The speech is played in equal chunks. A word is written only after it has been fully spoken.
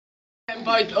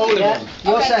Both, all of them.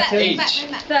 You're second. Each.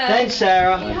 Then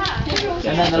Sarah.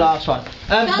 And then the last one.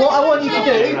 What I want you to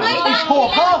do is pour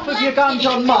half of your Gunge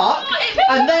on Mark,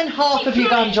 and then half of your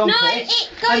Gunge on Chris,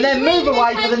 and then move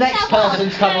away for the next person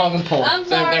to come along and pour.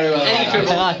 Very well.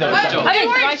 There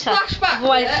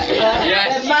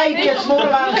may be a small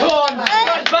amount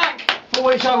of back for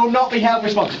which I will not be held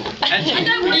responsible. I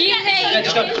don't want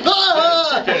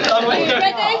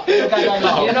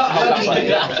You're not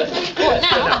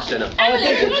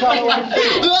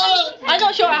I'm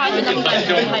not sure how to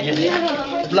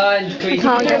blind, please.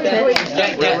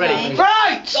 Get ready.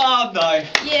 Right! Oh no.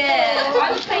 Yeah.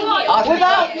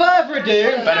 Without further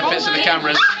ado, Benefits of the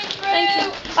cameras. Thank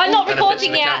you. I'm not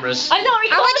recording yet. Cameras. I'm not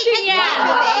recording yet.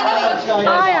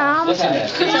 I am.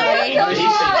 Sorry.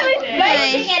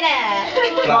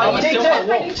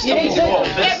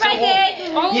 Get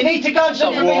ready. you need to Gunge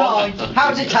them from behind. How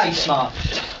does it taste, Mark?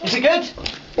 Is it good?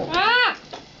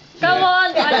 Go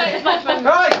on. I know it's my friend.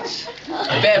 Right!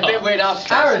 A bit weird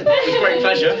after. Aaron. With great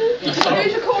pleasure.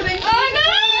 Who's recording? Oh no!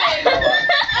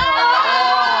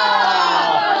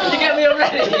 You get me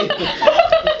already?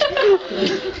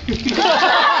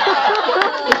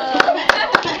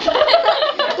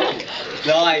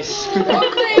 Nice.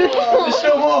 There's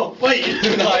still more. Wait.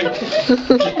 No. Just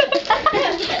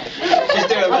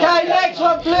do it. Okay, next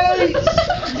one, please!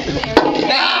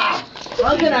 Nah.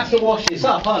 I'm going to have to wash this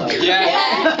up, aren't I?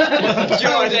 Yeah. Do you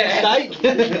want it?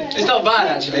 It's not bad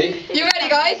actually. You ready,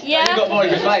 guys? Yeah. You've got more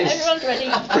in your face. Everyone's ready.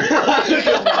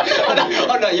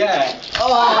 Oh no, yeah.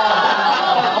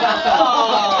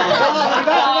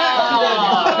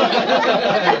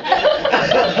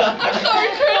 Sorry,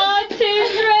 Chris. 1, 2, 3.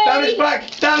 Down his back.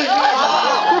 Down his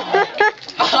back.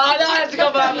 Oh no, I have to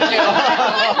go back.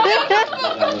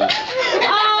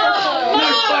 No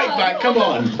fight back. Come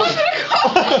on.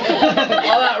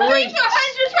 Oh, that reek. Your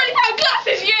 120-pound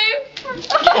glasses, you.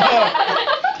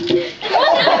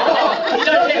 You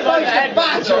don't hit like the head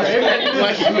batter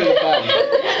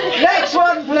Next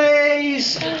one,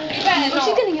 please! What's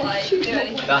he gonna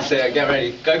get? That's it, get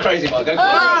ready. Go crazy, Mark, go crazy.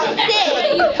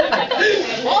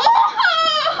 Oh,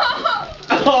 that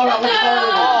was horrible. Oh,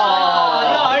 no,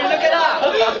 look at that.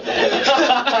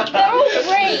 They're all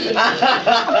green.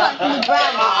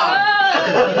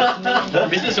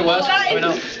 This is the worst. That I mean,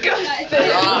 is disgusting.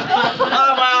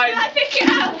 Oh, my eyes. I pick it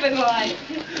up and like.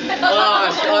 Oh,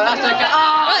 that's okay.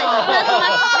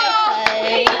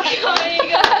 do you want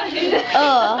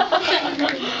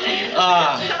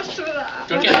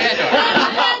to get ahead of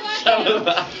Some of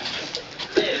that.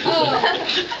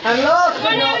 And last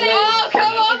but not least... Oh,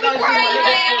 come on, the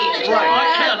crazy.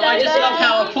 Right, I just love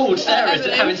how appalled Sarah is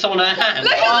at having someone on her hand.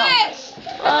 Look at this.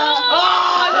 Oh,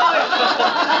 no.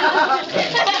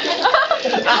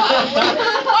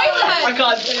 I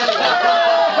can't see it.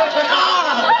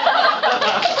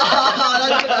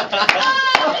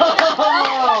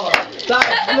 That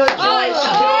looks like...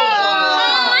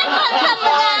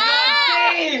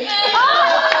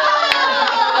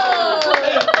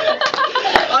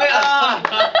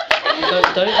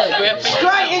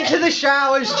 Straight into the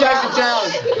showers, Jack down.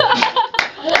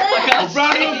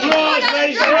 Round of applause,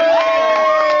 ladies and gentlemen.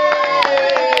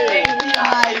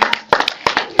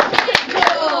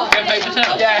 Paper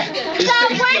towel? Yeah.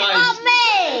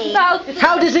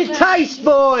 How does it taste,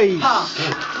 boys?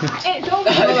 It's all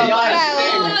The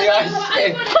ice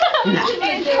sting.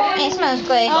 It smells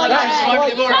great. Oh, that's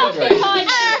smoking more of it.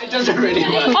 It doesn't really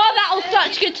work. Oh, that was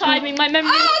such good timing. My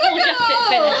memory was all just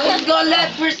finished. He's got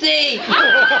leprosy.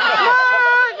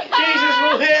 Jesus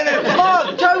will hear them.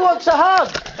 Mark, Joe wants a hug.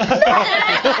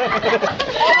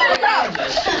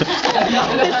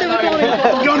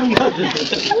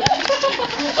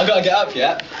 I've got to get up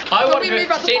yet. I want to see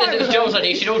that it's Joel's idea.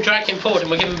 You should all drag him forward and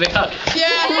we'll give him a big hug.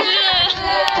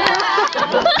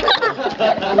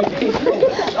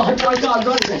 I can't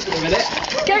run this in a minute.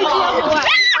 Go the other way.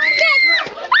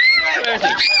 Where is he?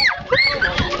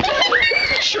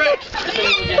 Shrek!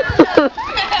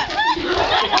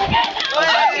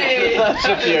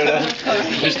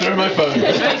 Just throw my phone.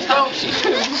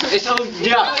 It's all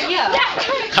yeah.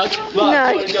 Hug. Mark, No.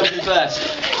 what go first?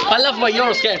 I love why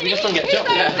you're scared. We just don't get jumped.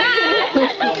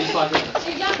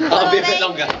 That'll be a bit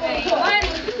longer.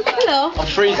 Hello. I'm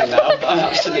freezing now. I'm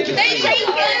absolutely freezing.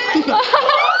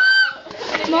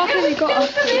 Mark, have you got a...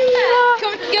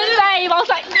 Good babe. I was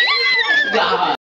like.